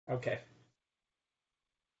Okay.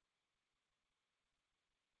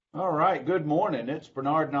 All right, good morning. It's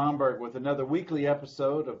Bernard Nomberg with another weekly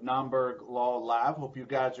episode of Nomberg Law Live. Hope you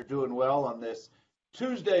guys are doing well on this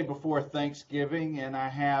Tuesday before Thanksgiving. And I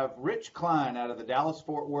have Rich Klein out of the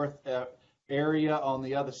Dallas-Fort Worth area on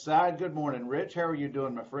the other side. Good morning, Rich. How are you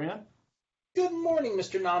doing, my friend? Good morning,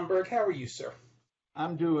 Mr. Nomberg. How are you, sir?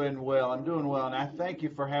 I'm doing well. I'm doing well. And I thank you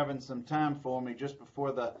for having some time for me just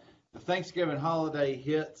before the Thanksgiving holiday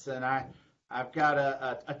hits. And I've got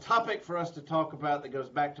a topic for us to talk about that goes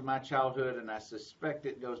back to my childhood, and I suspect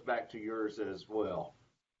it goes back to yours as well.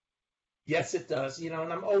 Yes, it does. And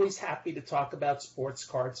I'm always happy to talk about sports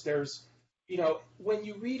cards. When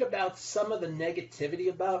you read about some of the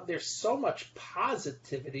negativity there's so much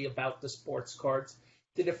positivity about the sports cards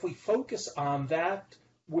that if we focus on that,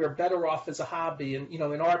 we're better off as a hobby. And,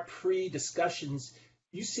 in our pre-discussions,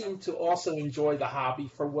 you seem to also enjoy the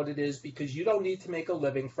hobby for what it is because you don't need to make a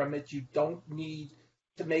living from it. You don't need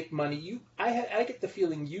to make money. I get the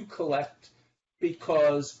feeling you collect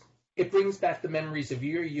because it brings back the memories of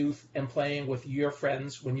your youth and playing with your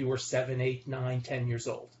friends when you were 7, 8, 9, 10 years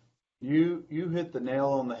old. You hit the nail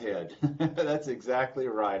on the head. That's exactly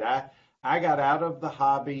right. I got out of the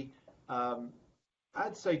hobby,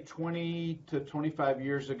 I'd say 20 to 25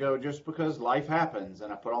 years ago, just because life happens,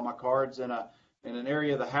 and I put all my cards in an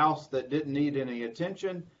area of the house that didn't need any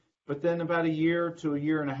attention. But then about a year to a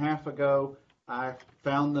year and a half ago, I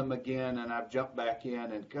found them again, and I've jumped back in.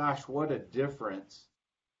 And gosh, what a difference!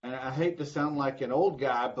 And I hate to sound like an old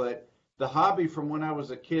guy, but the hobby from when I was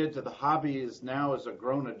a kid to the hobby is now as a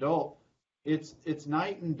grown adult, it's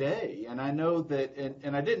night and day. And I know that,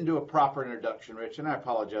 and I didn't do a proper introduction, Rich, and I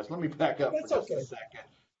apologize. Let me back up for That's just a okay. second.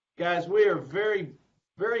 Guys, we are very,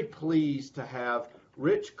 very pleased to have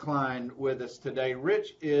Rich Klein with us today.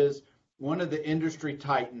 Rich is one of the industry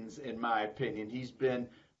titans, in my opinion. He's been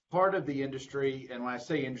part of the industry, and when I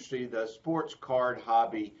say industry, the sports card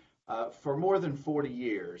hobby, for more than 40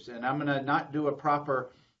 years. And I'm going to not do a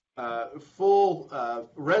proper full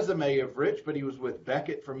resume of Rich, but he was with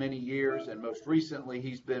Beckett for many years, and most recently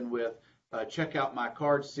he's been with Check Out My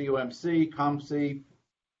Cards, COMC.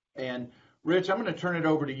 And Rich, I'm going to turn it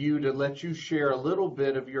over to you to let you share a little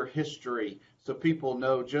bit of your history so people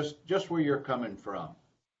know just where you're coming from.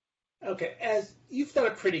 Okay, as you've done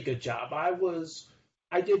a pretty good job.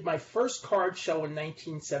 I did my first card show in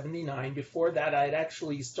 1979. Before that, I'd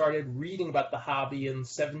actually started reading about the hobby in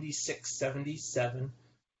 76, 77.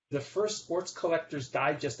 The first Sports Collector's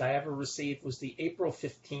Digest I ever received was the April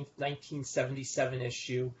 15th, 1977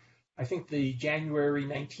 issue. I think the January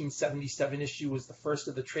 1977 issue was the first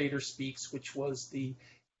of the Trader Speaks, which was the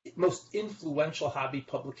most influential hobby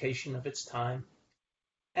publication of its time.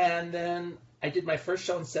 And then I did my first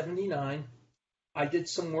show in 79. I did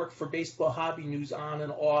some work for Baseball Hobby News on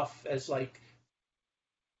and off as like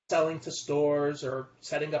selling to stores or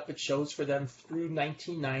setting up at shows for them through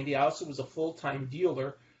 1990. I also was a full-time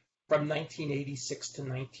dealer from 1986 to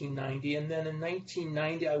 1990. And then in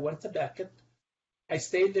 1990, I went to Beckett. I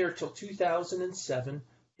stayed there till 2007,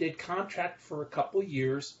 did contract for a couple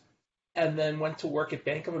years, and then went to work at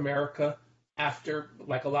Bank of America after,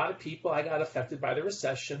 like a lot of people, I got affected by the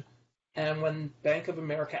recession. And when Bank of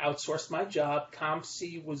America outsourced my job, I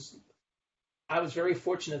was very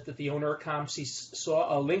fortunate that the owner of COMC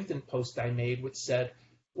saw a LinkedIn post I made which said,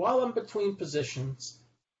 while I'm between positions,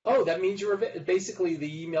 oh, that means basically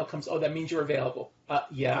the email comes, oh, that means you're available.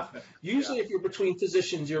 Yeah. Usually Yeah. if you're between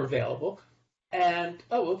positions, you're available. And,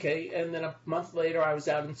 oh, okay. And then a month later, I was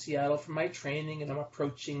out in Seattle for my training, and I'm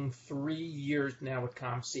approaching 3 years now at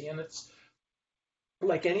COMC. And it's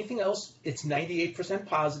like anything else, it's 98%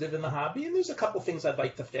 positive in the hobby. And there's a couple things I'd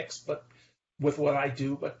like to fix, but with what I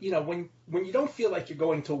do. But, when you don't feel like you're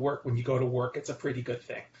going to work when you go to work, it's a pretty good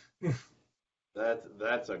thing.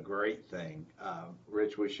 That's a great thing,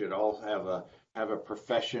 Rich. We should all have a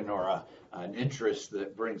profession or an interest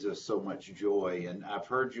that brings us so much joy. And I've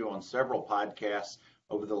heard you on several podcasts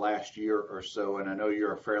over the last year or so, and I know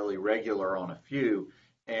you're a fairly regular on a few.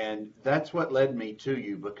 And that's what led me to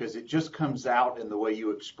you, because it just comes out in the way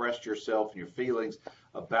you expressed yourself and your feelings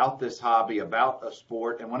about this hobby, about a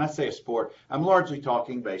sport. And when I say a sport, I'm largely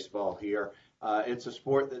talking baseball here. It's a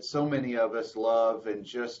sport that so many of us love and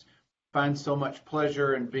just find so much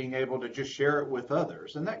pleasure in being able to just share it with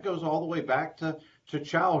others. And that goes all the way back to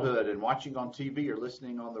childhood and watching on TV or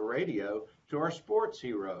listening on the radio to our sports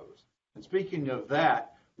heroes. And speaking of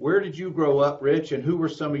that, where did you grow up, Rich, and who were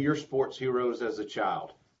some of your sports heroes as a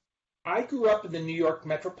child? I grew up in the New York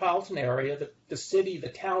metropolitan area.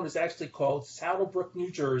 The town is actually called Saddlebrook, New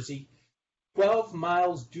Jersey, 12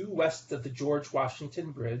 miles due west of the George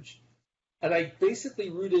Washington Bridge. And I basically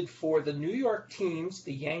rooted for the New York teams,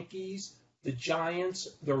 the Yankees, the Giants,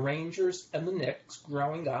 the Rangers, and the Knicks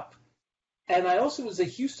growing up. And I also was a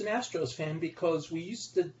Houston Astros fan because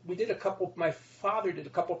my father did a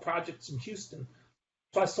couple projects in Houston.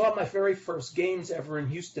 So I saw my very first games ever in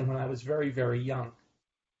Houston when I was very, very young.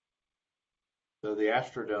 So the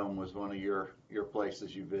Astrodome was one of your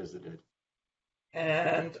places you visited.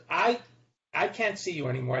 And I can't see you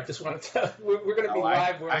anymore. I just want to tell we're going to be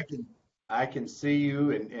live. I can see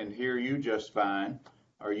you and hear you just fine.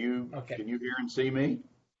 Are you? Okay. Can you hear and see me?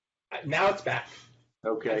 Now it's back.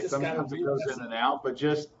 Okay. Sometimes it goes in and out, but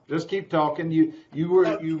just keep talking. You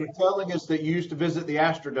were telling us that you used to visit the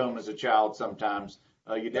Astrodome as a child sometimes.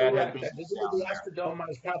 Your dad had business I visited the Astrodome. I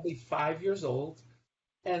was probably 5 years old,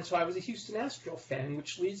 and so I was a Houston Astro fan,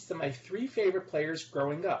 which leads to my three favorite players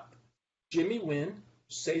growing up: Jimmy Wynn,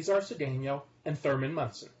 Cesar Cedeno, and Thurman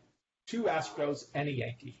Munson. Two Astros and a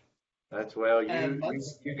Yankee. That's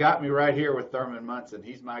you got me right here with Thurman Munson.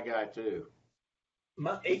 He's my guy too.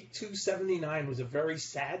 8/2/79 was a very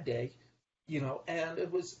sad day,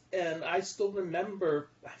 and I still remember.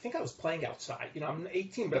 I think I was playing outside. I'm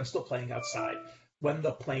 18, but I'm still playing outside when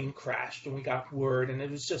the plane crashed and we got word, and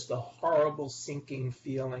it was just a horrible sinking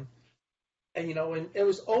feeling. And and it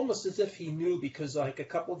was almost as if he knew, because like a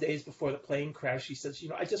couple of days before the plane crash, he says,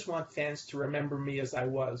 I just want fans to remember me as I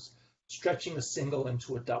was, stretching a single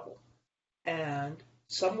into a double. And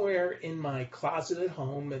somewhere in my closet at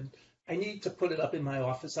home, and I need to put it up in my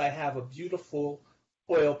office, I have a beautiful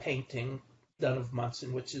oil painting done of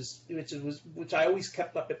Munson, which I always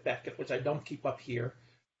kept up at Beckett, which I don't keep up here.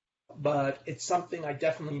 But it's something I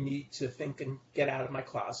definitely need to think and get out of my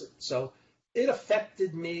closet. So it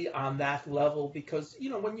affected me on that level because,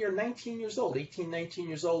 when you're 19 years old, 18, 19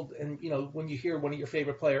 years old, and, when you hear one of your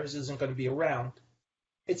favorite players isn't going to be around,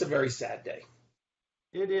 it's a very sad day.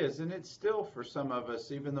 It is, and it's still, for some of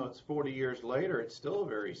us, even though it's 40 years later, it's still a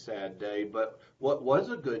very sad day. But what was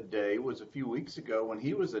a good day was a few weeks ago when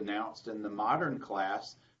he was announced in the modern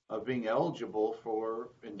class of being eligible for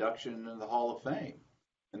induction into the Hall of Fame.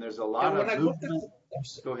 And there's a lot of movement.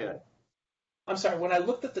 Go ahead. I'm sorry, when I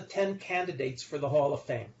looked at the 10 candidates for the Hall of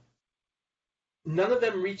Fame, none of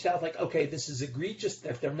them reached out like, okay, this is egregious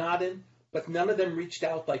that they're not in, but none of them reached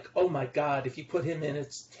out like, oh my God, if you put him in,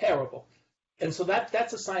 it's terrible. And so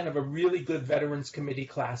that's a sign of a really good Veterans Committee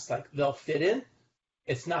class. Like, they'll fit in.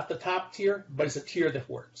 It's not the top tier, but it's a tier that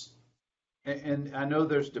works. And I know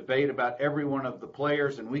there's debate about every one of the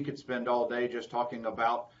players, and we could spend all day just talking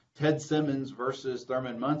about Ted Simmons versus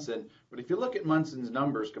Thurman Munson. But if you look at Munson's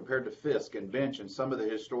numbers compared to Fisk and Bench and some of the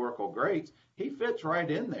historical greats, he fits right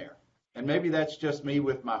in there. And maybe that's just me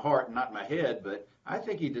with my heart and not my head, but I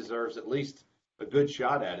think he deserves at least a good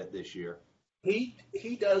shot at it this year. He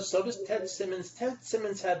does. So does Ted Simmons. Ted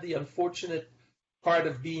Simmons had the unfortunate part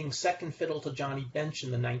of being second fiddle to Johnny Bench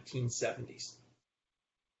in the 1970s.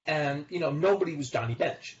 And, nobody was Johnny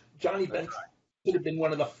Bench. Johnny Bench could have been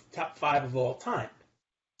one of the top 5 of all time.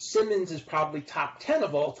 Simmons is probably top 10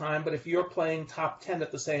 of all time, but if you're playing top 10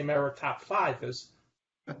 at the same era top 5 is,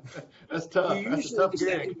 that's tough. That's a tough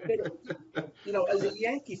gig. As a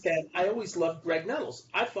Yankee fan, I always loved Greg Nettles.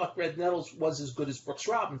 I thought Greg Nettles was as good as Brooks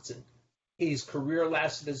Robinson. His career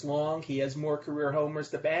lasted as long. He has more career homers.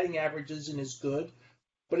 The batting average isn't as good.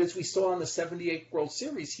 But as we saw in the 78 World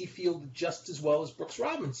Series, he fielded just as well as Brooks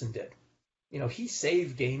Robinson did. He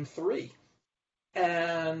saved Game 3.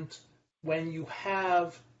 And when you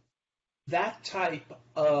have that type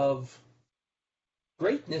of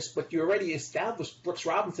greatness, but you already established Brooks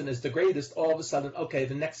Robinson as the greatest, all of a sudden, okay,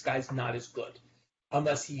 the next guy's not as good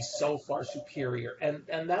unless he's so far superior.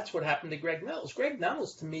 And that's what happened to Greg Nettles. Greg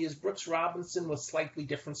Nettles, to me, is Brooks Robinson with slightly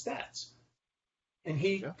different stats. And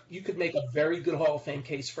you could make a very good Hall of Fame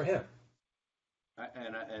case for him.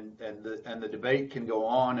 And the debate can go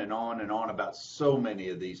on and on and on about so many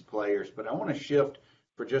of these players, but I want to shift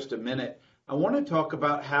for just a minute. I want to talk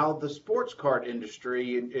about how the sports card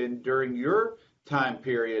industry during your time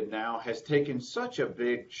period now has taken such a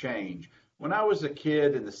big change. When I was a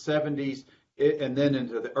kid in the 70s and then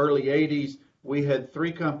into the early 80s, we had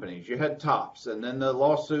 3 companies. You had Topps, and then the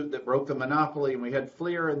lawsuit that broke the monopoly, and we had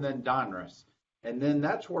Fleer and then Donruss. And then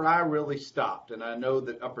that's where I really stopped. And I know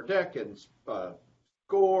that Upper Deck and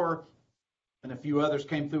Score and a few others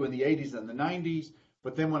came through in the 80s and the 90s.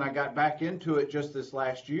 But then when I got back into it just this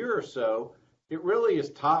last year or so, it really is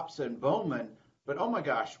Topps and Bowman. But oh my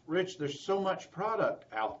gosh, Rich, there's so much product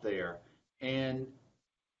out there. And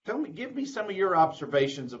give me some of your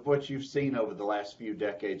observations of what you've seen over the last few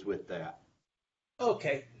decades with that.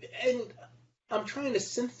 Okay. And I'm trying to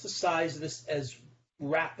synthesize this as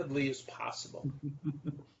rapidly as possible.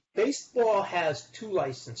 Baseball has two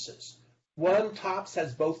licenses. One, Topps,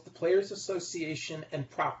 has both the Players Association and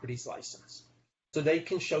Properties license, so they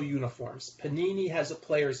can show uniforms. Panini has a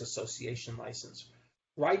Players Association license.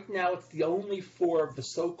 Right now, it's the only four of the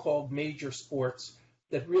so-called major sports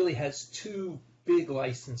that really has two big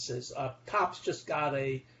licenses. Topps just got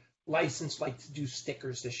a license like to do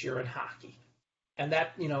stickers this year in hockey. And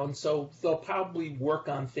that, and so they'll probably work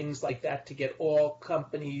on things like that to get more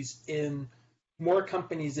companies in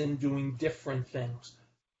doing different things.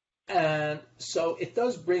 And so it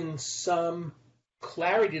does bring some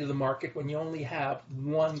clarity to the market when you only have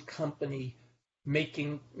one company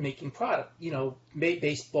making product,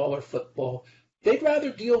 baseball or football. They'd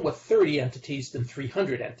rather deal with 30 entities than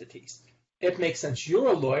 300 entities. It makes sense. You're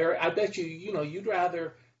a lawyer. I bet you'd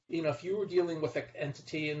rather, if you were dealing with an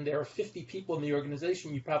entity and there are 50 people in the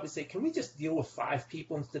organization, you'd probably say, can we just deal with 5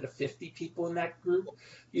 people instead of 50 people in that group?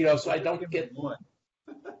 So I don't get one.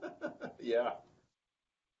 Yeah.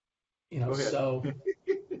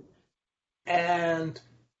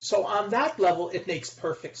 So on that level, it makes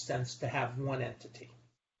perfect sense to have one entity.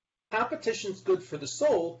 Competition's good for the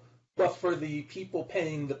soul, but for the people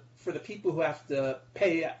for the people who have to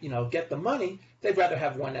pay, get the money, they'd rather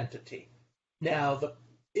have one entity. Now, the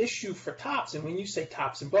issue for Topps, and when you say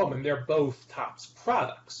Topps and Bowman, they're both Topps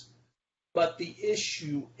products, but the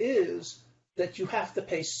issue is that you have to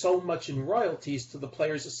pay so much in royalties to the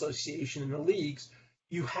Players Association and the leagues.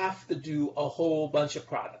 You have to do a whole bunch of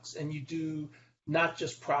products, and you do not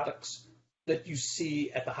just products that you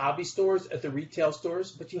see at the hobby stores, at the retail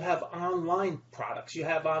stores, but you have online products, you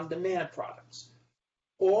have on-demand products.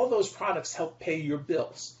 All those products help pay your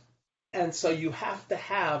bills. And so you have to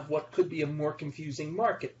have what could be a more confusing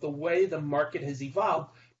market. The way the market has evolved,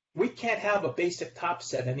 we can't have a basic top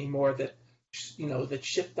set anymore that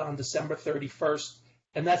shipped on December 31st,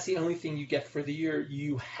 and that's the only thing you get for the year.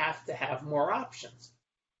 You have to have more options.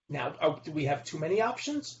 Now, do we have too many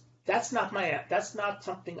options? That's not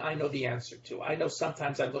something I know the answer to. I know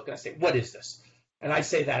sometimes I look and I say, what is this? And I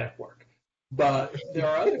say that at work. But there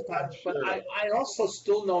are other times, but I also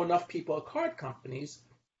still know enough people at card companies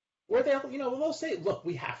where they'll say, look,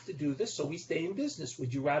 we have to do this so we stay in business.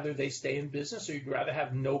 Would you rather they stay in business, or you'd rather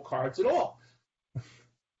have no cards at all?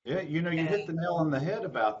 Yeah, you hit the nail on the head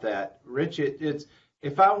about that, Rich. It's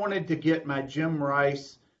if I wanted to get my Jim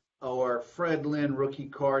Rice or Fred Lynn rookie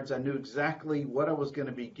cards, I knew exactly what I was going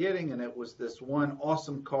to be getting, and it was this one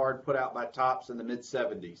awesome card put out by Topps in the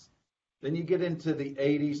mid-'70s. Then you get into the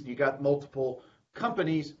 80s, and you got multiple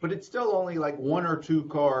companies, but it's still only like 1 or 2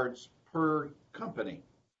 cards per company.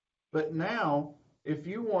 But now, if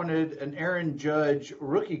you wanted an Aaron Judge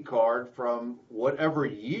rookie card from whatever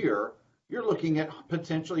year, you're looking at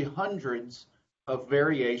potentially hundreds of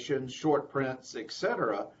variations, short prints,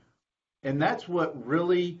 etc. And that's what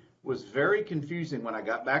really was very confusing when I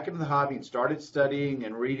got back into the hobby and started studying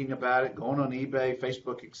and reading about it, going on eBay,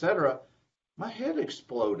 Facebook, etc. My head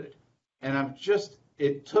exploded. And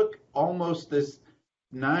it took almost this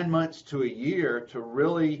 9 months to a year to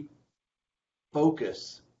really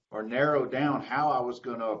focus or narrow down how I was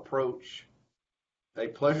going to approach a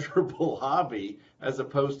pleasurable hobby as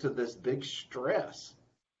opposed to this big stress.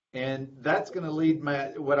 And that's going to lead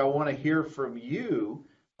what I want to hear from you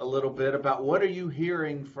a little bit about. What are you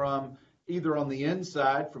hearing from either on the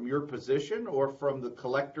inside from your position or from the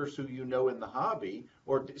collectors who you know in the hobby,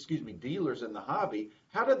 or dealers in the hobby?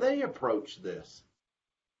 How do they approach this?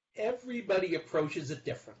 Everybody approaches it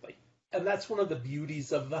differently. And that's one of the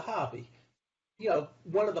beauties of the hobby.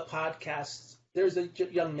 One of the podcasts, there's a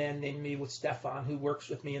young man named me with Stefan who works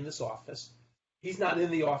with me in this office. He's not in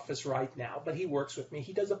the office right now, but he works with me.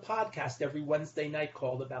 He does a podcast every Wednesday night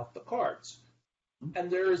called About the Cards. And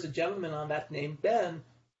there is a gentleman on that named Ben,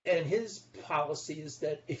 and his policy is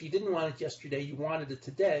that if you didn't want it yesterday, you wanted it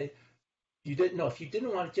today. If you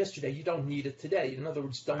didn't want it yesterday, you don't need it today. In other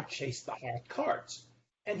words, don't chase the hot cards.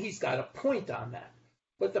 And he's got a point on that.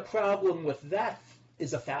 But the problem with that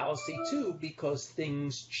is a fallacy too, because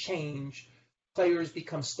things change. Players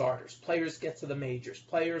become starters. Players get to the majors.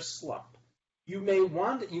 Players slump. You may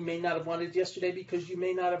not have wanted it yesterday because you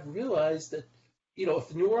may not have realized that, if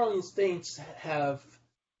the New Orleans Saints have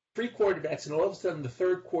 3 quarterbacks and all of a sudden the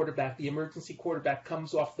third quarterback, the emergency quarterback,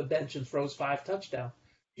 comes off the bench and throws 5 touchdowns,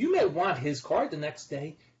 you may want his card the next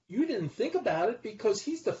day. You didn't think about it because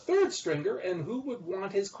he's the third stringer, and who would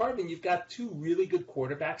want his card when you've got 2 really good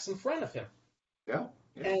quarterbacks in front of him? Yeah.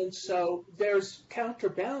 And so there's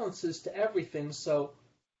counterbalances to everything. So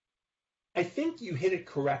I think you hit it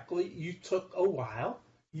correctly. You took a while,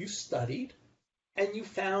 you studied, and you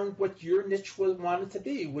found what your niche wanted to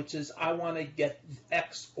be, which is I want to get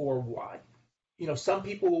X or Y. Some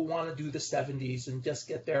people will want to do the 70s and just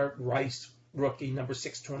get their Rice rookie number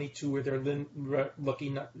 622 or their Lynn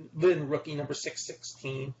rookie number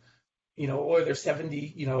 616, or their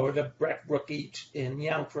 70, or the Breck rookie and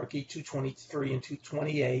Yount rookie 223 and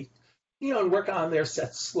 228, and work on their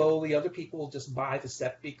sets slowly. Other people will just buy the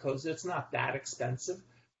set because it's not that expensive.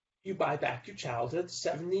 You buy back your childhood.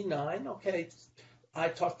 79, okay. I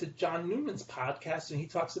talked to John Newman's podcast, and he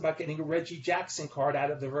talks about getting a Reggie Jackson card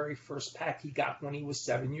out of the very first pack he got when he was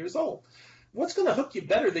 7 years old. What's going to hook you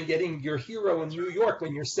better than getting your hero in New York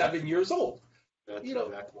when you're 7 years old? That's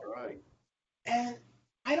exactly right. And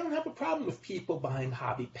I don't have a problem with people buying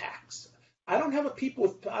hobby packs. I don't have a people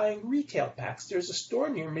with buying retail packs. There's a store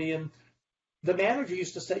near me, and the manager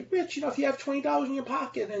used to say, Rich, if you have $20 in your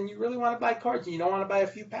pocket and you really want to buy cards and you don't want to buy a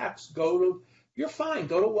few packs, you're fine.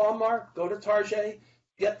 Go to Walmart, go to Target,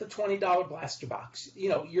 get the $20 blaster box.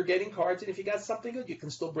 You're getting cards, and if you got something good, you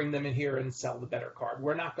can still bring them in here and sell the better card.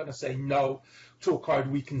 We're not going to say no to a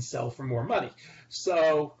card we can sell for more money.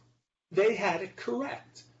 So they had it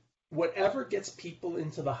correct. Whatever gets people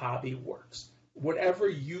into the hobby works. Whatever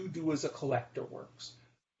you do as a collector works.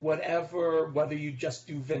 Whether you just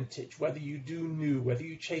do vintage, whether you do new, whether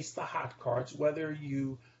you chase the hot cards, whether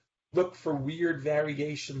you look for weird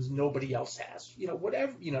variations nobody else has,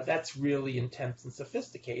 whatever, that's really intense and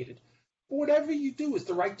sophisticated. But whatever you do is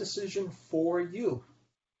the right decision for you.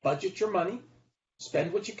 Budget your money,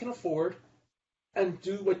 spend what you can afford, and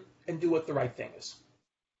do what the right thing is.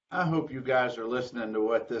 I hope you guys are listening to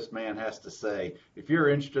what this man has to say. If you're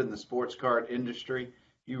interested in the sports card industry,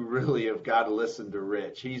 you really have got to listen to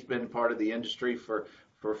Rich. He's been part of the industry for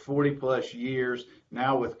 40 plus years,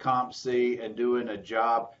 now with COMC and doing a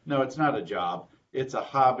job. No, it's not a job. It's a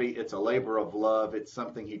hobby. It's a labor of love. It's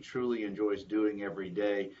something he truly enjoys doing every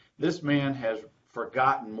day. This man has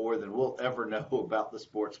forgotten more than we'll ever know about the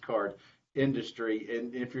sports card industry.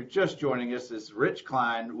 And if you're just joining us, it's Rich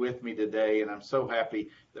Klein with me today, and I'm so happy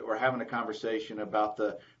that we're having a conversation about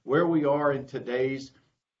where we are in today's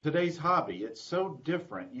hobby. It's so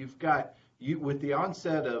different. You've got with the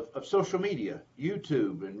onset of social media,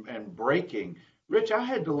 YouTube and breaking. Rich, I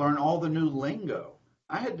had to learn all the new lingo.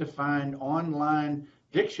 I had to find online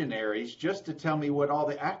dictionaries just to tell me what all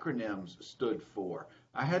the acronyms stood for.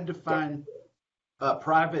 I had to find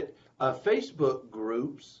private Facebook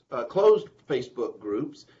groups, closed Facebook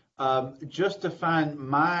groups, just to find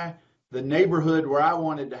the neighborhood where I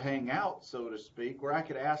wanted to hang out, so to speak, where I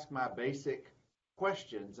could ask my basic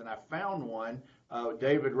questions. And I found one.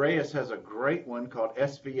 David Reyes has a great one called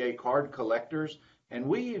SVA Card Collectors. And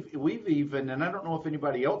we've even, and I don't know if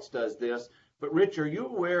anybody else does this, but Rich, are you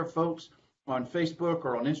aware of folks on Facebook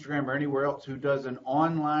or on Instagram or anywhere else who does an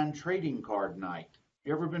online trading card night?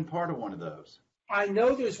 You ever been part of one of those? I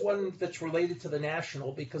know there's one that's related to the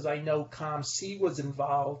National because I know COMC was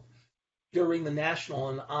involved during the National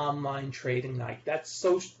and online trading night.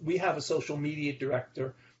 We have a social media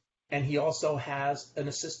director, and he also has an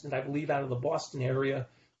assistant, I believe, out of the Boston area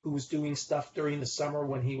who was doing stuff during the summer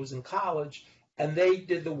when he was in college, and they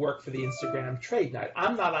did the work for the Instagram trade night.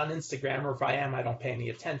 I'm not on Instagram, or if I am, I don't pay any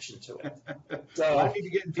attention to it. So I need to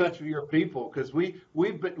get in touch with your people because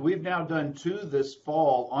we've now done 2 this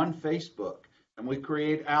fall on Facebook. And we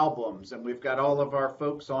create albums, and we've got all of our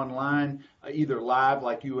folks online, either live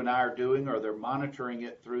like you and I are doing, or they're monitoring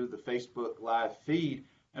it through the Facebook live feed.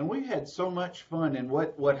 And we had so much fun. And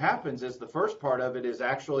what happens is the first part of it is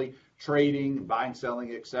actually trading, buying,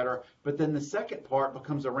 selling, et cetera. But then the second part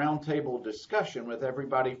becomes a roundtable discussion with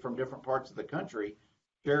everybody from different parts of the country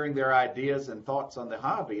sharing their ideas and thoughts on the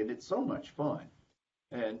hobby. And it's so much fun.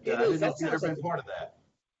 And I didn't know if you've ever been part of that.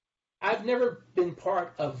 I've never been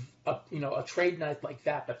part of a trade night like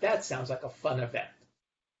that, but that sounds like a fun event.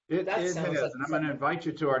 It is, and I'm going to invite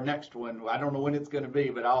you to our next one. I don't know when it's going to be,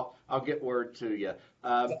 but I'll get word to you.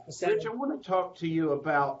 Rich, I want to talk to you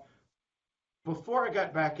about, before I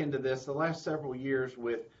got back into this, the last several years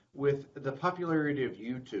with the popularity of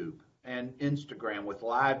YouTube and Instagram with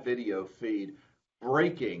live video feed,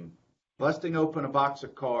 breaking, busting open a box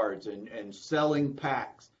of cards and selling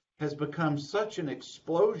packs has become such an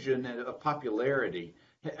explosion of popularity.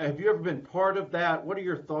 Have you ever been part of that? What are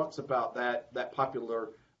your thoughts about that popular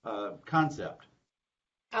concept?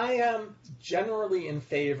 I am generally in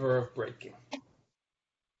favor of breaking.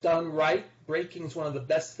 Done right, breaking is one of the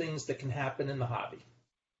best things that can happen in the hobby.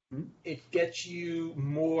 Mm-hmm. It gets you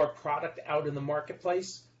more product out in the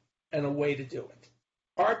marketplace and a way to do it.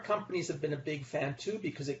 Card companies have been a big fan too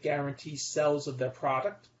because it guarantees sales of their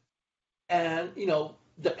product. And,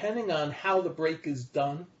 depending on how the break is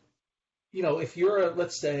done, if you're,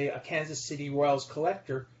 let's say, a Kansas City Royals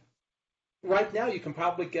collector, right now you can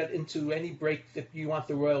probably get into any break that you want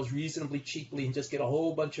the Royals reasonably cheaply and just get a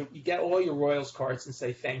whole bunch of, you get all your Royals cards and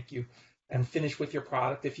say thank you and finish with your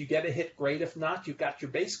product. If you get a hit, great. If not, you've got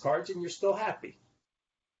your base cards and you're still happy.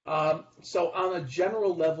 So on a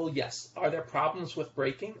general level, yes. Are there problems with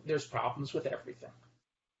breaking? There's problems with everything.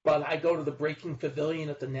 But I go to the breaking pavilion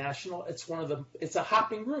at the National. It's a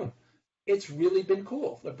hopping room. It's really been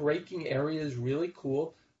cool. The breaking area is really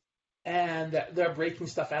cool. And they're breaking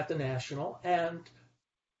stuff at the National. And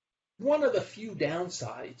one of the few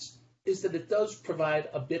downsides is that it does provide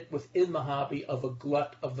a bit within the hobby of a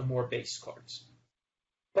glut of the more base cards.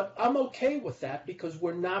 But I'm okay with that because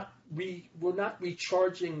we're not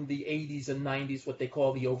recharging the 80s and 90s, what they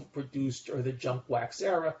call the overproduced or the junk wax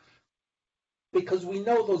era, because we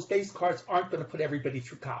know those base cards aren't going to put everybody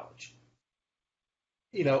through college.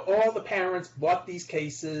 All the parents bought these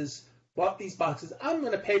cases, bought these boxes. I'm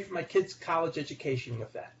going to pay for my kids' college education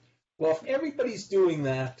with that. Well, if everybody's doing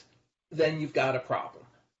that, then you've got a problem.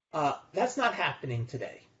 That's not happening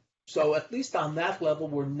today. So at least on that level,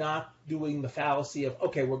 we're not doing the fallacy of,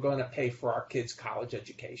 okay, we're going to pay for our kids' college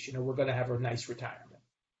education or we're going to have a nice retirement.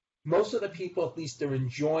 Most of the people, at least, are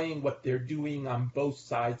enjoying what they're doing on both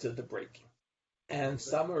sides of the breaking. And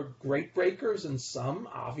some are great breakers and some,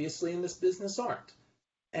 obviously, in this business aren't.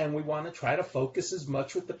 And we want to try to focus as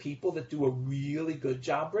much with the people that do a really good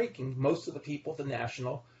job breaking. Most of the people at the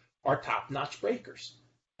National are top-notch breakers.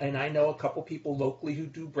 And I know a couple people locally who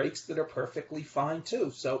do breaks that are perfectly fine too.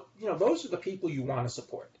 So, those are the people you want to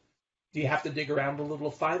support. Do you have to dig around a little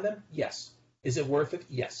to find them? Yes. Is it worth it?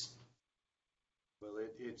 Yes. Well,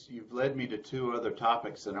 you've led me to two other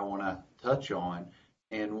topics that I want to touch on.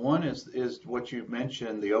 And one is what you've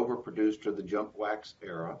mentioned, the overproduced or the junk wax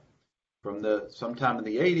era. From sometime in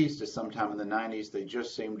the 80s to sometime in the 90s, they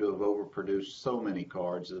just seem to have overproduced so many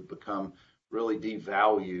cards that have become really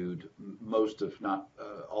devalued most, if not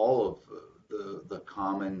all, of the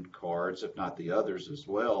common cards, if not the others as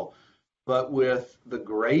well. But with the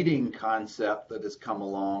grading concept that has come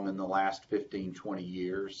along in the last 15, 20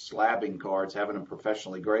 years, slabbing cards, having them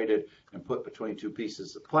professionally graded and put between two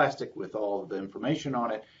pieces of plastic with all of the information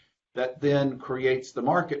on it, that then creates the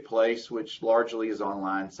marketplace, which largely is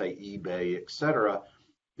online, say eBay, etc.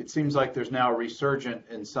 It seems like there's now a resurgent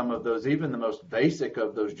in some of those, even the most basic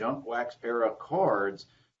of those junk wax era cards,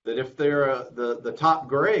 that if they're the top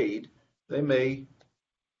grade, they may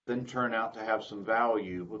then turn out to have some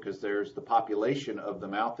value because there's the population of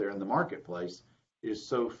them out there in the marketplace is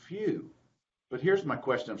so few. But here's my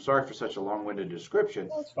question. I'm sorry for such a long-winded description.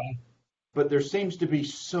 That's fine. But there seems to be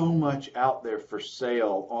so much out there for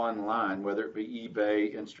sale online, whether it be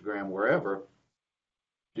eBay, Instagram, wherever.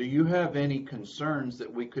 Do you have any concerns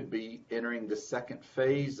that we could be entering the second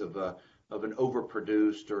phase of an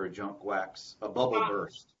overproduced or a junk wax, a bubble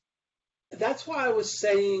burst? That's why I was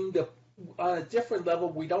saying that on a different level,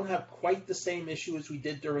 we don't have quite the same issue as we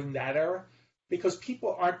did during that era because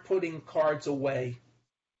people aren't putting cards away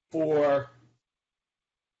for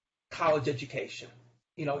college education.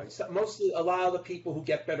 Mostly a lot of the people who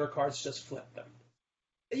get better cards just flip them.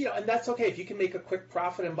 And that's okay. If you can make a quick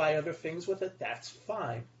profit and buy other things with it, that's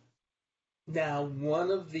fine. Now,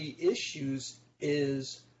 one of the issues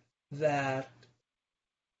is that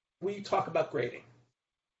we talk about grading.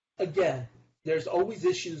 Again, there's always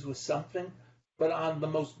issues with something, but on the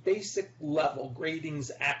most basic level,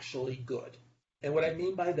 grading's actually good. And what I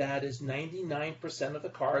mean by that is 99% of the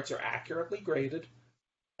cards are accurately graded.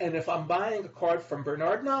 And if I'm buying a card from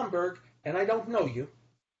Bernard Nomberg and I don't know you,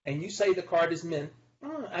 and you say the card is mint,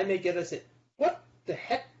 I may get a say, what the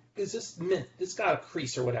heck is this mint? This got a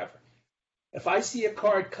crease or whatever. If I see a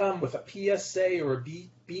card come with a PSA or a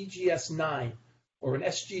BGS 9 or an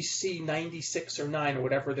SGC 96 or 9 or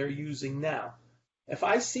whatever they're using now, if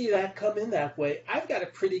I see that come in that way, I've got a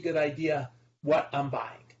pretty good idea what I'm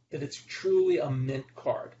buying, that it's truly a mint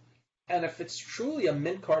card. And if it's truly a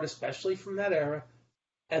mint card, especially from that era,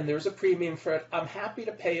 and there's a premium for it, I'm happy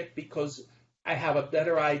to pay it because I have a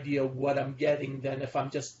better idea what I'm getting than if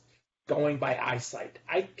I'm just going by eyesight.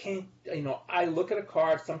 I can't, I look at a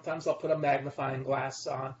card, sometimes I'll put a magnifying glass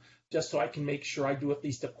on just so I can make sure I do at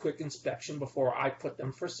least a quick inspection before I put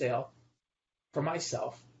them for sale for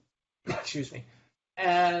myself. Excuse me.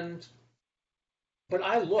 But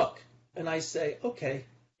I look and I say, okay,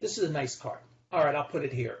 this is a nice card. All right, I'll put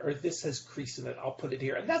it here. Or this has crease in it, I'll put it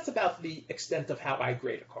here. And that's about the extent of how I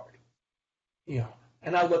grade a card.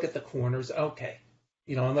 And I look at the corners, okay.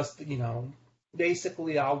 Unless,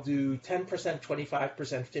 basically I'll do 10%, 25%,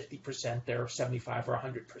 50% there, 75 or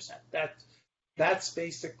 100%. That's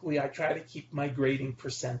basically, I try to keep my grading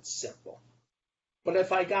percent simple. But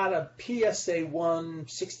if I got a PSA 1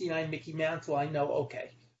 69 Mickey Mantle, I know,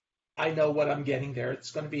 okay, I know what I'm getting there.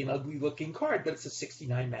 It's going to be an ugly looking card, but it's a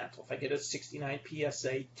 69 Mantle. If I get a 69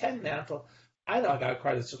 PSA 10 Mantle, I know I got a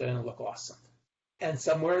card that's going to look awesome. And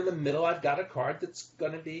somewhere in the middle, I've got a card that's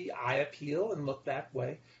going to be eye appeal and look that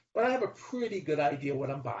way. But I have a pretty good idea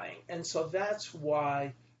what I'm buying. And so that's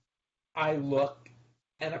why I look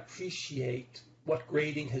and appreciate what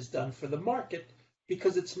grading has done for the market,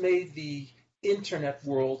 because it's made the internet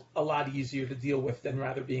world a lot easier to deal with than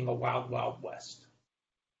rather being a wild, wild west.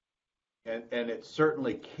 And it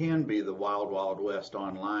certainly can be the wild, wild west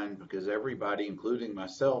online because everybody, including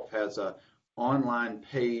myself, has a online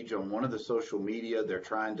page on one of the social media. They're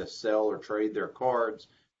trying to sell or trade their cards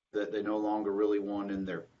that they no longer really want in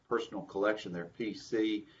their personal collection, their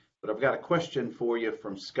PC. But I've got a question for you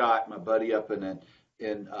from Scott, my buddy up in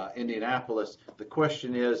Indianapolis. The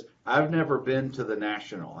question is, I've never been to the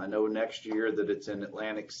National. I know next year that it's in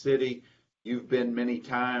Atlantic City. You've been many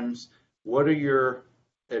times. What are your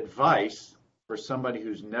advice for somebody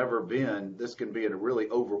who's never been? This can be a really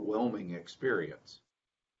overwhelming experience.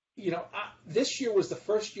 This year was the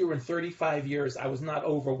first year in 35 years I was not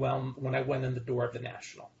overwhelmed when I went in the door of the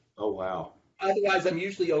National. Oh, wow. Otherwise, I'm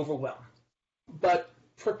usually overwhelmed. But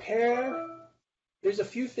prepare. There's a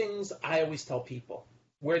few things I always tell people.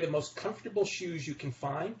 Wear the most comfortable shoes you can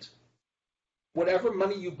find. Whatever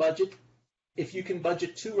money you budget, if you can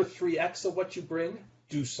budget 2 or 3x of what you bring,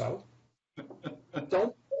 do so.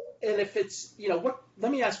 Don't. And if it's,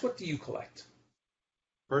 let me ask, what do you collect?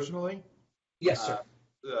 Personally? Yes, sir.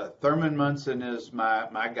 Thurman Munson is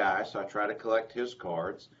my guy, so I try to collect his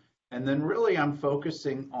cards. And then really I'm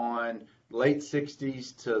focusing on late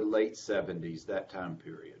 60s to late 70s, that time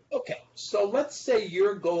period. Okay, so let's say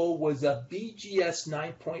your goal was a BVG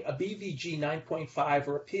 9.5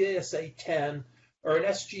 or a PSA 10 or an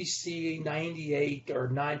SGC 98 or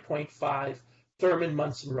 9.5 Thurman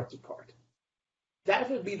Munson rookie card.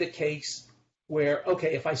 That would be the case where,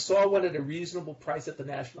 okay, if I saw one at a reasonable price at the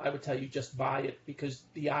National, I would tell you just buy it because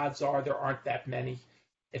the odds are there aren't that many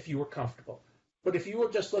if you were comfortable. But if you were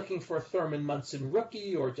just looking for a Thurman Munson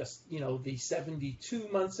rookie or just, the 72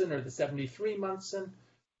 Munson or the 73 Munson,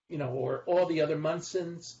 or all the other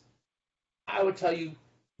Munsons, I would tell you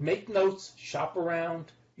make notes, shop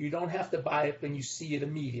around. You don't have to buy it when you see it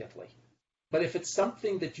immediately. But if it's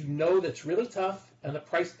something that you know that's really tough and the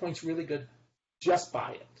price point's really good, just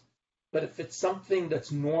buy it. But if it's something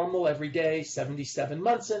that's normal every day, 77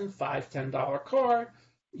 Munson, $5, $10 card,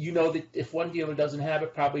 you know that if one dealer doesn't have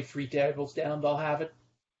it, probably 3 tables down, they'll have it.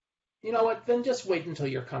 You know what? Then just wait until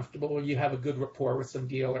you're comfortable or you have a good rapport with some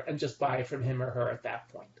dealer and just buy it from him or her at that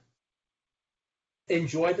point.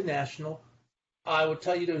 Enjoy the National. I would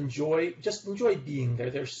tell you to enjoy being there.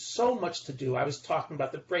 There's so much to do. I was talking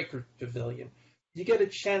about the Breaker Pavilion. You get a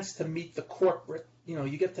chance to meet the corporate,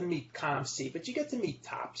 you get to meet COMC, but you get to meet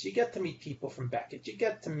Topps. You get to meet people from Beckett. You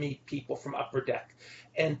get to meet people from Upper Deck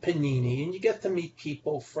and Panini, and you get to meet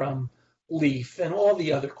people from Leaf and all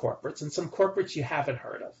the other corporates and some corporates you haven't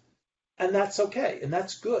heard of. And that's okay, and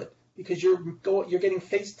that's good because you're getting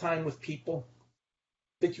FaceTime with people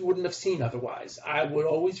that you wouldn't have seen otherwise. I would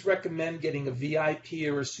always recommend getting a VIP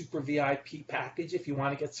or a super VIP package if you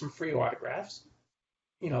want to get some free autographs.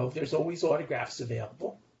 There's always autographs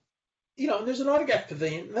available. And there's an autograph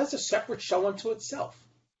pavilion, and that's a separate show unto itself.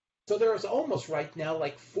 So there's almost right now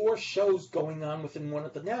like 4 shows going on within one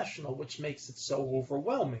at the National, which makes it so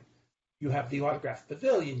overwhelming. You have the autograph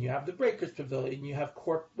pavilion, you have the Breakers Pavilion, you have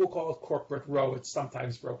we'll call it corporate row. It's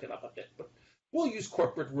sometimes broken up a bit, but we'll use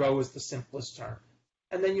corporate row as the simplest term.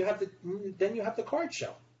 And then you have the card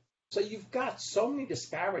show. So you've got so many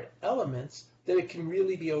disparate elements that it can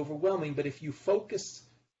really be overwhelming. But if you focus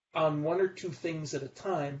on 1 or 2 things at a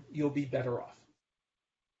time, you'll be better off.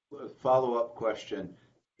 Follow-up question.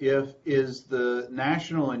 Is the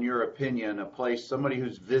National, in your opinion, a place somebody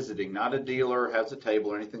who's visiting, not a dealer, has a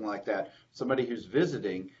table or anything like that, somebody who's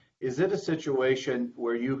visiting, is it a situation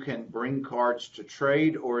where you can bring cards to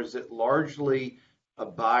trade, or is it largely a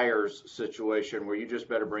buyer's situation where you just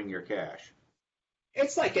better bring your cash?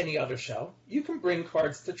 It's like any other show. You can bring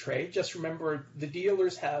cards to trade. Just remember, the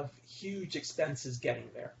dealers have huge expenses getting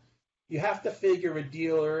there. You have to figure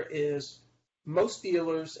most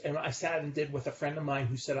dealers, and I sat and did with a friend of mine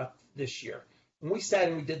who set up this year, and we sat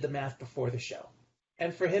and we did the math before the show.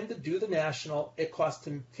 And for him to do the National, it cost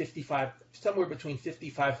him somewhere between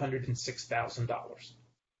 $5,500 and $6,000.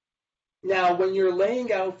 Now, when you're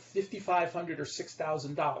laying out $5,500 or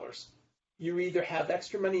 $6,000, you either have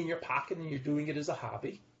extra money in your pocket and you're doing it as a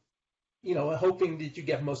hobby, hoping that you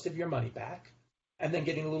get most of your money back, and then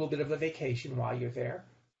getting a little bit of a vacation while you're there,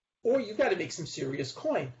 or you've got to make some serious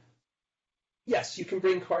coin. Yes, you can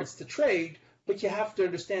bring cards to trade, but you have to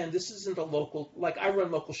understand this isn't a local, like I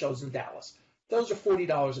run local shows in Dallas. Those are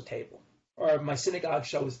 $40 a table. Or my synagogue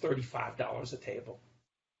show is $35 a table.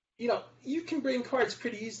 You can bring cards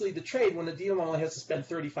pretty easily to trade when the dealer only has to spend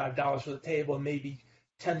 $35 for the table and maybe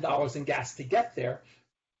 $10 in gas to get there.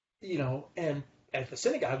 And at the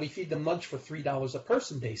synagogue, we feed them lunch for $3 a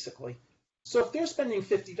person, basically. So if they're spending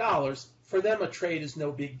 $50, for them a trade is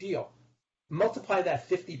no big deal. Multiply that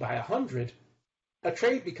 50 by 100, a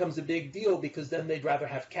trade becomes a big deal because then they'd rather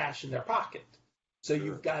have cash in their pocket. So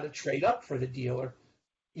you've got to trade up for the dealer.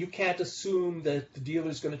 You can't assume that the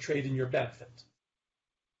dealer's going to trade in your benefit.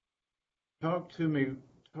 Talk to me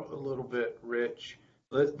a little bit, Rich.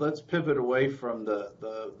 Let's pivot away from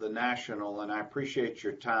the national, and I appreciate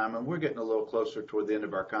your time. And we're getting a little closer toward the end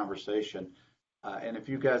of our conversation. And if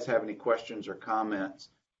you guys have any questions or comments,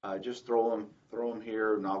 just throw them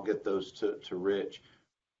here, and I'll get those to Rich.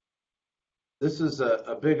 This is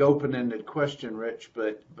a big open-ended question, Rich,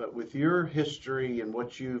 but with your history and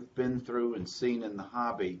what you've been through and seen in the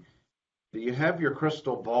hobby, do you have your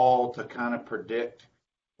crystal ball to kind of predict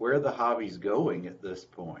where the hobby's going at this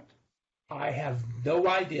point? I have no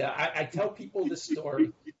idea. I tell people this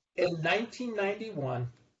story. In 1991,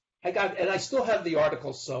 and I still have the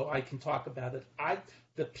article, so I can talk about it.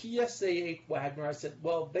 The PSA 8 Wagner, I said,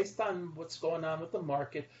 well, based on what's going on with the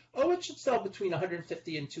market, it should sell between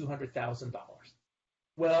 $150,000 and $200,000.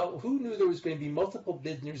 Well, who knew there was going to be multiple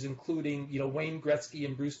bidders, including, Wayne Gretzky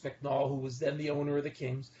and Bruce McNall, who was then the owner of the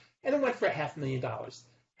Kings, and it went for $500,000.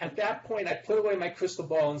 At that point, I put away my crystal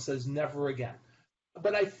ball and says, never again.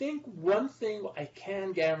 But I think one thing I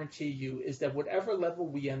can guarantee you is that whatever level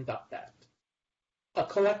we end up at, a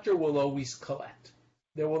collector will always collect.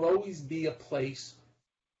 There will always be a place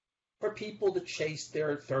for people to chase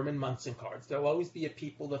their Thurman Munson cards. There'll always be a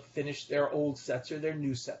people to finish their old sets or their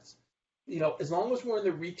new sets. As long as we're in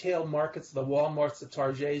the retail markets, the Walmarts, the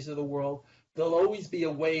Targets of the world, there'll always be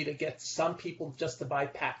a way to get some people just to buy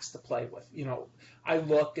packs to play with. I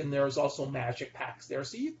look, and there's also Magic packs there.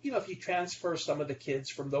 So, if you transfer some of the kids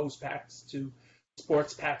from those packs to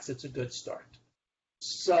sports packs, it's a good start.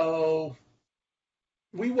 So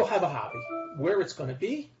we will have a hobby. Where it's going to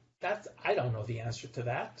be, I don't know the answer to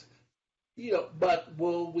that. But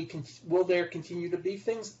will there continue to be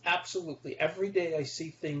things? Absolutely. Every day I see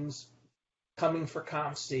things coming for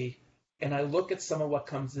COMC, and I look at some of what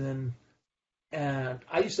comes in, and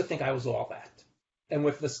I used to think I was all that. And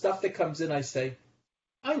with the stuff that comes in, I say,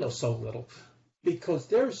 I know so little, because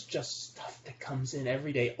there's just stuff that comes in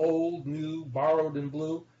every day, old, new, borrowed, and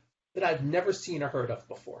blue, that I've never seen or heard of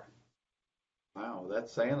before. Wow,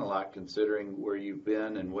 that's saying a lot considering where you've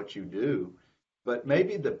been and what you do. But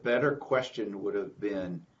maybe the better question would have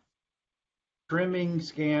been, trimming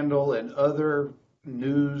scandal and other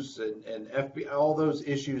news and FBI, all those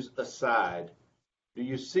issues aside, do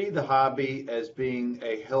you see the hobby as being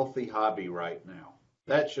a healthy hobby right now?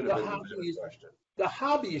 That should have been the better question. The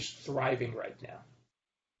hobby is thriving right now.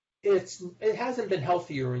 It hasn't been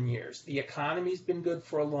healthier in years. The economy's been good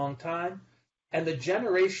for a long time, and the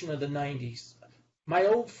generation of the 90s. My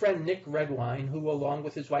old friend Nick Redwine, who along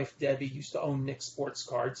with his wife Debbie used to own Nick Sports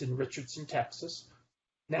Cards in Richardson, Texas,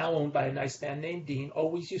 now owned by a nice man named Dean,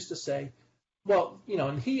 always used to say,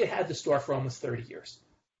 and he had the store for almost 30 years.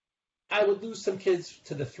 I would lose some kids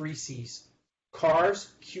to the 3 C's: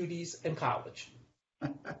 cars, cuties, and college.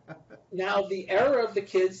 Now, the era of the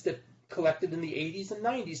kids that collected in the 80s and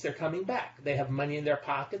 90s, they're coming back. They have money in their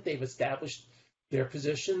pocket. They've established their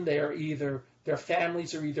position. Their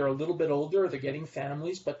families are either a little bit older or they're getting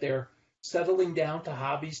families, but they're settling down to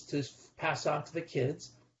hobbies to pass on to the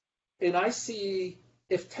kids. And I see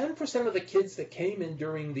if 10% of the kids that came in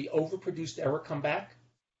during the overproduced era come back,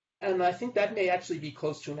 and I think that may actually be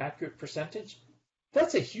close to an accurate percentage,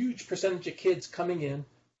 that's a huge percentage of kids coming in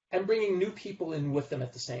and bringing new people in with them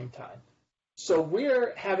at the same time. So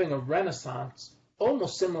we're having a renaissance,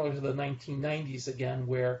 almost similar to the 1990s again,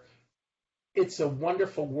 where it's a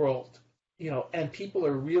wonderful world, and people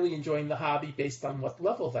are really enjoying the hobby based on what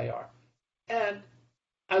level they are. And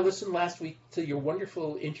I listened last week to your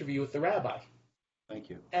wonderful interview with the rabbi. Thank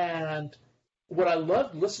you. And what I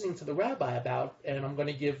loved listening to the rabbi about, and I'm going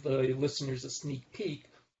to give the listeners a sneak peek,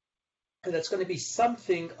 and that's going to be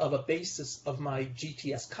something of a basis of my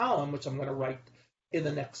GTS column, which I'm going to write in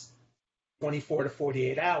the next 24 to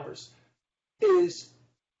 48 hours, is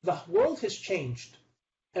the world has changed,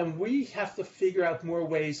 and we have to figure out more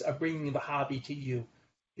ways of bringing the hobby to you.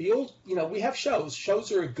 The old, we have shows.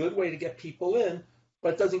 Shows are a good way to get people in,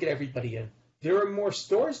 but it doesn't get everybody in. There are more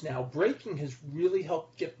stores now. Breaking has really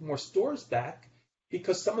helped get more stores back,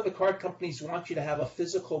 because some of the card companies want you to have a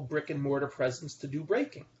physical brick and mortar presence to do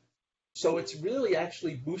breaking. So it's really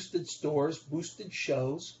actually boosted stores, boosted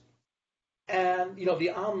shows, and the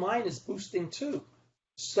online is boosting too.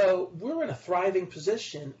 So we're in a thriving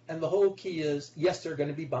position, and the whole key is, yes, there are going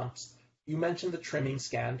to be bumps. You mentioned the trimming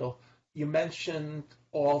scandal. You mentioned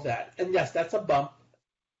all that. And yes, that's a bump,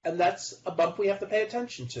 and that's a bump we have to pay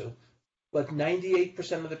attention to. But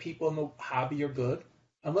 98% of the people in the hobby are good,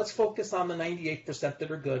 and let's focus on the 98%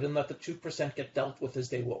 that are good and let the 2% get dealt with as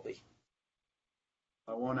they will be.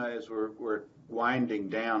 I want to, as we're winding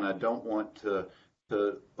down, I don't want to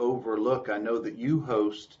overlook, I know that you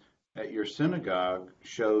host at your synagogue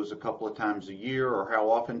shows a couple of times a year, or how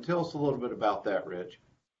often? Tell us a little bit about that, Rich.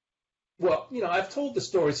 Well, I've told the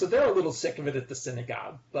story, so they're a little sick of it at the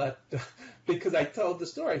synagogue, but because I told the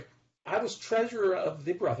story, I was treasurer of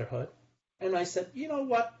the Brotherhood, and I said, you know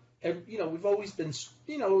what? And, we've always been,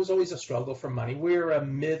 it was always a struggle for money. We're a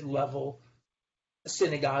mid-level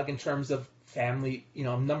synagogue in terms of family,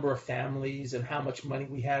 number of families and how much money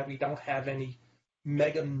we have. We don't have any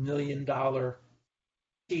mega $1,000,000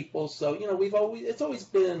 people. So, it's always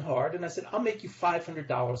been hard. And I said, I'll make you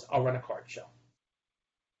 $500. I'll run a card show.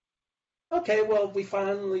 Okay, well, we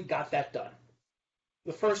finally got that done.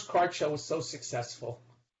 The first card show was so successful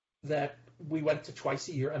that we went to twice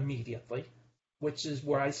a year immediately, which is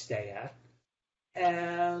where I stay at.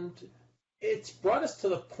 And it's brought us to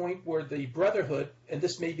the point where the Brotherhood, and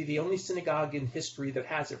this may be the only synagogue in history that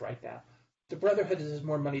has it right now, the Brotherhood has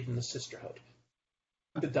more money than the Sisterhood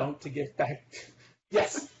to give back.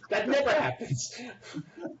 Yes, that never happens.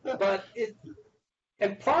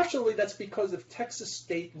 And partially that's because of Texas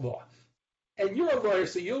state law. And you're a lawyer,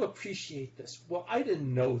 so you'll appreciate this. Well, I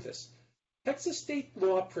didn't know this. Texas state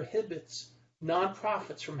law prohibits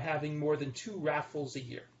nonprofits from having more than 2 raffles a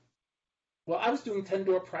year. Well, I was doing 10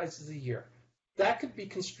 door prizes a year. That could be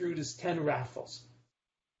construed as 10 raffles.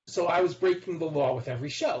 So I was breaking the law with every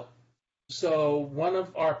show. So one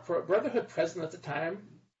of our Brotherhood president at the time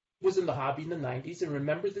was in the hobby in the 90s, and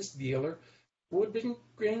remember this dealer would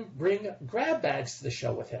bring grab bags to the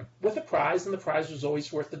show with him with a prize, and the prize was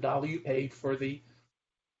always worth the $1 you paid for the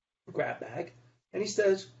grab bag. And he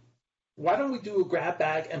says, why don't we do a grab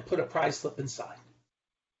bag and put a prize slip inside?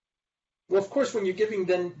 Well, of course, when you're giving,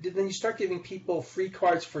 then you start giving people free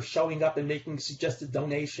cards for showing up and making a suggested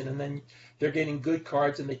donation, and then they're getting good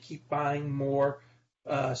cards and they keep buying more.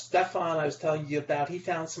 Stefan, I was telling you about, he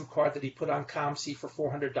found some card that he put on COMC for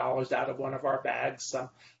 $400 out of one of our bags. Some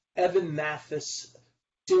Evan Mathis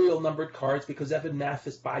serial numbered cards, because Evan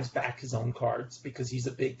Mathis buys back his own cards because he's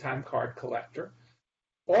a big time card collector.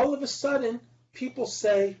 All of a sudden, people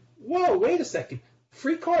say, whoa, wait a second,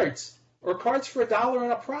 free cards or cards for $1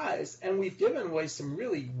 and a prize. And we've given away some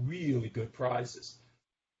really, really good prizes.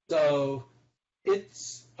 So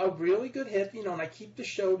it's a really good hit, and I keep the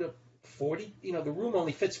show to 40, the room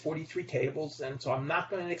only fits 43 tables, and so I'm not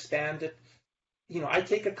going to expand it. I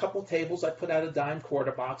take a couple tables, I put out a dime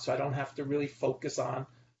quarter box, so I don't have to really focus on,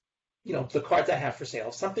 the cards I have for sale.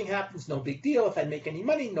 If something happens, no big deal. If I make any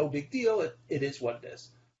money, no big deal. It is what it is.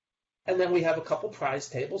 And then we have a couple prize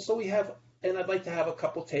tables. And I'd like to have a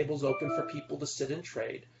couple tables open for people to sit and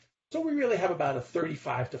trade. So we really have about a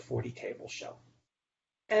 35 to 40 table show.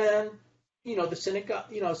 And, the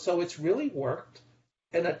synagogue, so it's really worked.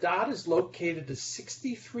 And Adad is located at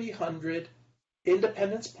 6300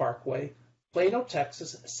 Independence Parkway, Plano,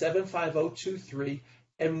 Texas, 75023,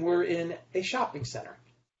 and we're in a shopping center.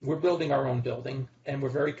 We're building our own building, and we're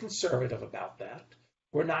very conservative about that.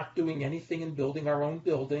 We're not doing anything in building our own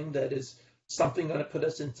building that is something going to put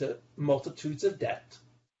us into multitudes of debt.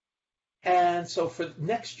 And so for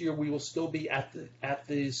next year, we will still be at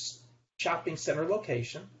this shopping center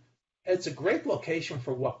location. It's a great location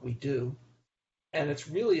for what we do, and it's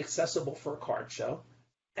really accessible for a card show.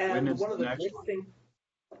 And one of the great things,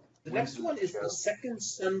 the next one is the second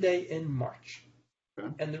Sunday in March.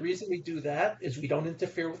 Okay. And the reason we do that is we don't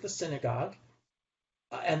interfere with the synagogue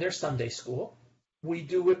and their Sunday school. We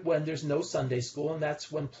do it when there's no Sunday school, and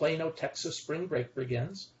that's when Plano, Texas spring break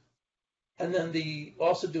begins. And then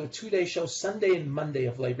also do a 2-day show Sunday and Monday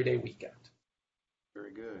of Labor Day weekend.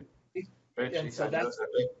 Very good.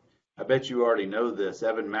 I bet you already know this.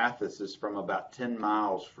 Evan Mathis is from about 10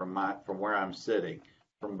 miles from where I'm sitting,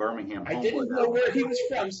 from Birmingham. I didn't know where he was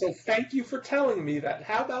from, so thank you for telling me that.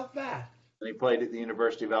 How about that? And he played at the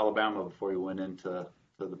University of Alabama before he went into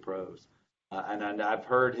the pros. And I've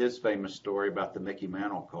heard his famous story about the Mickey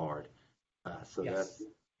Mantle card. So yes.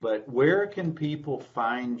 But where can people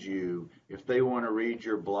find you if they want to read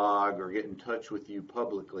your blog or get in touch with you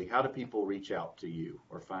publicly? How do people reach out to you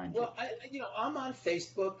or find you? Well, I'm on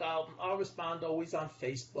Facebook. I'll respond always on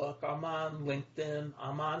Facebook. I'm on LinkedIn.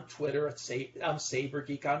 I'm on Twitter. I'm Saber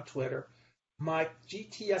Geek on Twitter. My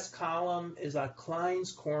GTS column is at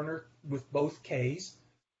Klein's Corner with both K's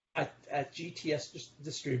at GTS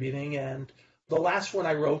Distributing. And the last one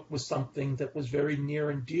I wrote was something that was very near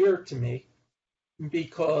and dear to me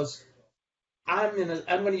because I'm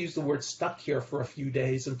going to use the word stuck here for a few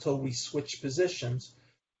days until we switch positions.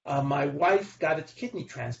 My wife got a kidney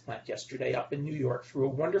transplant yesterday up in New York through a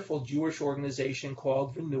wonderful Jewish organization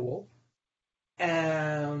called Renewal.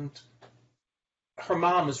 And her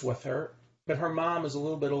mom is with her, but her mom is a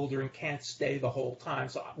little bit older and can't stay the whole time.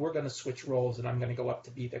 So we're going to switch roles, and I'm going to go up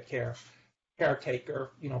to be the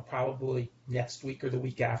caretaker, probably next week or the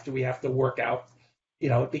week after. We have to work out,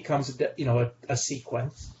 it becomes, a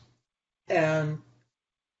sequence. And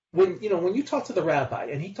when you talk to the rabbi,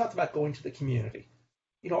 and he talked about going to the community,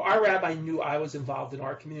 our rabbi knew I was involved in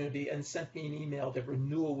our community and sent me an email that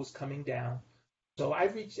Renewal was coming down. So I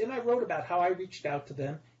wrote about how I reached out to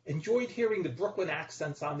them, enjoyed hearing the Brooklyn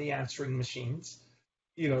accents on the answering machines,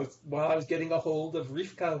 while I was getting a hold of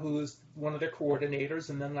Rivka, who is one of their coordinators,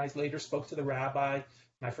 and then I later spoke to the rabbi, and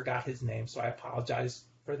I forgot his name, so I apologize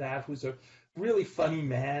for that, who's a really funny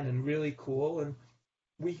man and really cool. And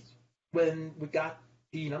when we got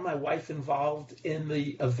my wife involved in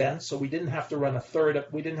the event, so we didn't have to run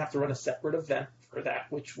a separate event for that,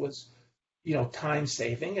 which was, time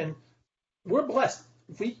saving. And we're blessed.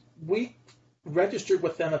 We registered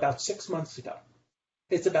with them about 6 months ago.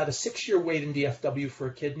 It's about a 6-year wait in DFW for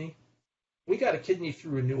a kidney. We got a kidney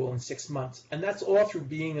through Renewal in 6 months, and that's all through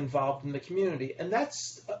being involved in the community. And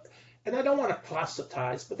and I don't want to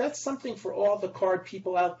proselytize, but that's something for all the card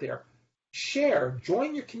people out there. Share,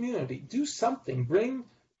 join your community, do something, bring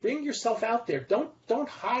yourself out there. Don't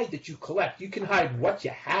hide that you collect. You can hide what you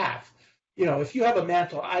have. If you have a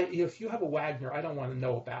mantle, if you have a Wagner, I don't want to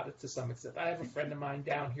know about it to some extent. I have a friend of mine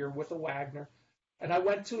down here with a Wagner, and I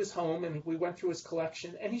went to his home and we went through his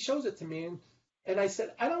collection, and he shows it to me, and I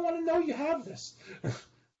said, I don't want to know you have this.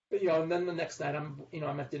 But, and then the next night I'm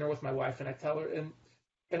at dinner with my wife, and I tell her,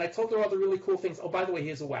 and I told her all the really cool things. Oh, by the way, he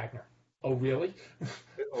has a Wagner. Oh, really?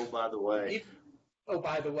 Oh, by the way. Oh,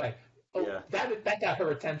 Yeah. That got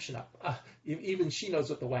her attention up. Even she knows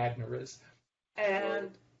what the Wagner is.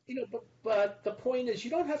 And, but the point is,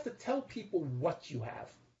 you don't have to tell people what you have.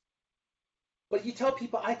 But you tell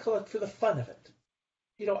people, I collect for the fun of it.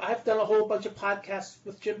 I've done a whole bunch of podcasts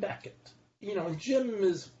with Jim Beckett. And Jim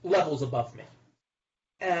is levels above me.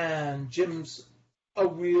 And Jim's a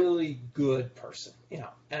really good person, and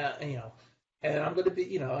I'm going to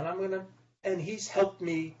be, and he's helped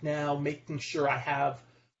me now making sure I have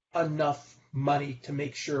enough money to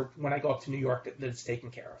make sure when I go up to New York that it's taken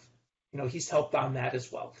care of. He's helped on that as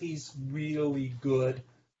well. He's really good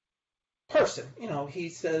person. He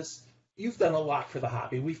says, you've done a lot for the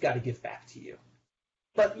hobby. We've got to give back to you.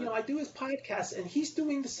 But, I do his podcast, and he's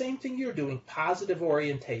doing the same thing you're doing, positive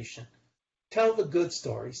orientation. Tell the good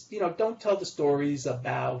stories. Don't tell the stories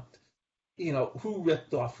about who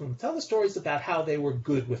ripped off whom. Tell the stories about how they were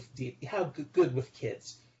good with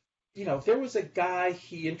kids. There was a guy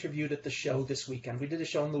he interviewed at the show this weekend. We did a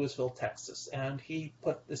show in Louisville, Texas, and he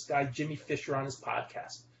put this guy, Jimmy Fisher, on his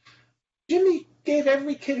podcast. Jimmy gave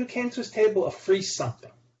every kid who came to his table a free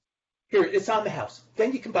something. Here, it's on the house.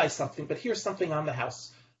 Then you can buy something, but here's something on the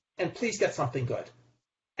house. And please get something good.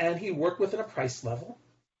 And he worked within a price level.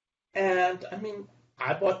 And,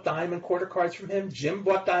 I bought dime and quarter cards from him. Jim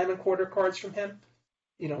bought dime and quarter cards from him.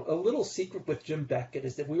 A little secret with Jim Beckett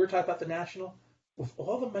is that we were talking about the National. With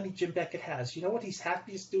all the money Jim Beckett has, you know what he's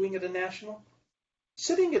happiest doing at a National?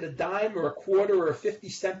 Sitting at a dime or a quarter or a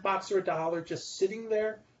 50-cent box or a dollar, just sitting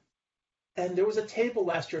there. And there was a table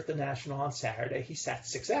last year at the National on Saturday he sat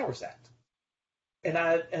 6 hours at. And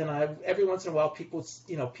I every once in a while,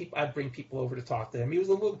 I'd bring people over to talk to him.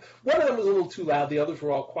 One of them was a little too loud. The others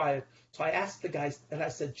were all quiet. So I asked the guys, and I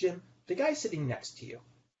said, Jim, the guy sitting next to you,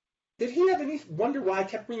 did he have any wonder why I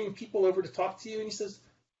kept bringing people over to talk to you? And he says,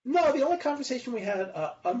 no, the only conversation we had,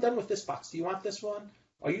 I'm done with this box. Do you want this one?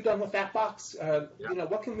 Are you done with that box?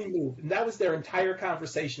 What can we move? And that was their entire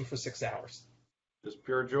conversation for 6 hours. Just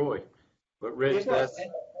pure joy. But Rich,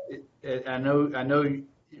 I know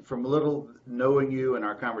from a little knowing you and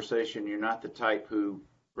our conversation, you're not the type who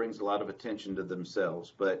brings a lot of attention to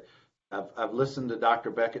themselves. But I've listened to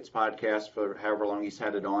Dr. Beckett's podcast for however long he's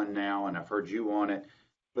had it on now, and I've heard you on it.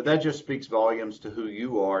 But that just speaks volumes to who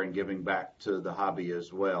you are and giving back to the hobby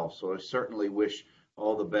as well. So I certainly wish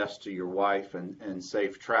all the best to your wife and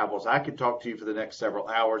safe travels. I could talk to you for the next several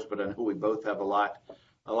hours, but I know we both have a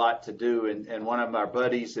lot to do. And one of our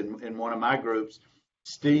buddies in one of my groups,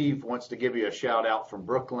 Steve, wants to give you a shout out from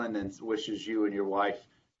Brooklyn and wishes you and your wife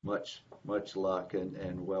much luck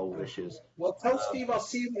and well wishes. Well, tell Steve I'll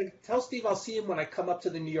see him. Tell Steve I'll see him when I come up to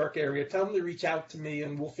the New York area. Tell him to reach out to me,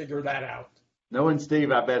 and we'll figure that out. Knowing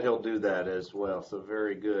Steve, I bet he'll do that as well. So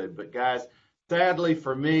very good. But guys, sadly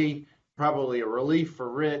for me, probably a relief for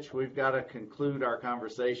Rich, we've got to conclude our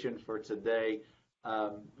conversation for today.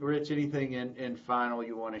 Rich, anything in final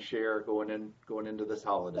you want to share going into this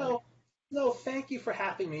holiday? No, thank you for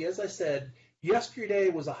having me. As I said, yesterday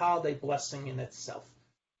was a holiday blessing in itself.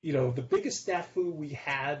 The biggest snafu we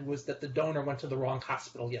had was that the donor went to the wrong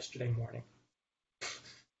hospital yesterday morning.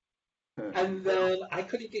 And then I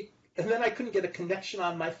couldn't get a connection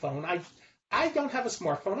on my phone. I don't have a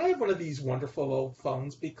smartphone. I have one of these wonderful old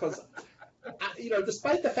phones because,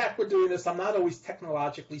 despite the fact we're doing this, I'm not always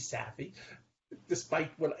technologically savvy. Despite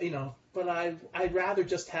what but I'd rather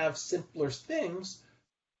just have simpler things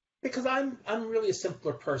because I'm really a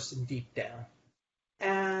simpler person deep down.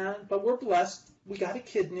 But we're blessed. We got a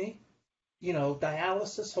kidney,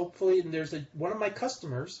 dialysis, hopefully. And there's one of my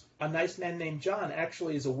customers, a nice man named John,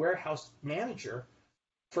 actually is a warehouse manager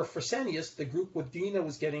for Fresenius, the group with Dina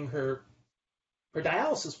was getting her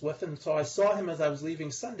dialysis with. And so I saw him as I was leaving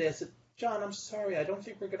Sunday. I said, John, I'm sorry. I don't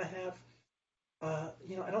think we're going to have,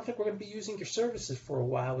 I don't think we're going to be using your services for a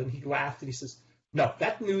while. And he laughed and he says, no,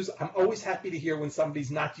 that news, I'm always happy to hear when somebody's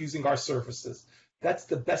not using our services. That's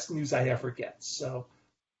the best news I ever get. So,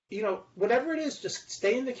 whatever it is, just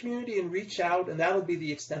stay in the community and reach out, and that'll be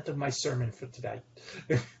the extent of my sermon for today.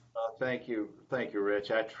 Thank you,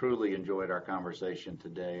 Rich. I truly enjoyed our conversation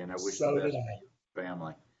today, and I wish So the best did I. for your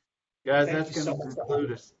family. Guys, Thank that's you going so to much for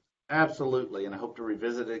conclude us. Absolutely, and I hope to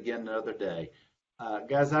revisit it again another day.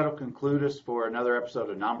 Guys, that'll conclude us for another episode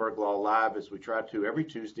of NOMBERG Law Live, as we try to every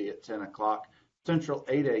Tuesday at 10 o'clock Central,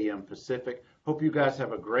 8 a.m. Pacific. Hope you guys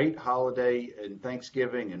have a great holiday and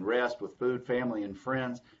Thanksgiving and rest with food, family, and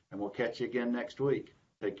friends, and we'll catch you again next week.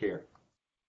 Take care.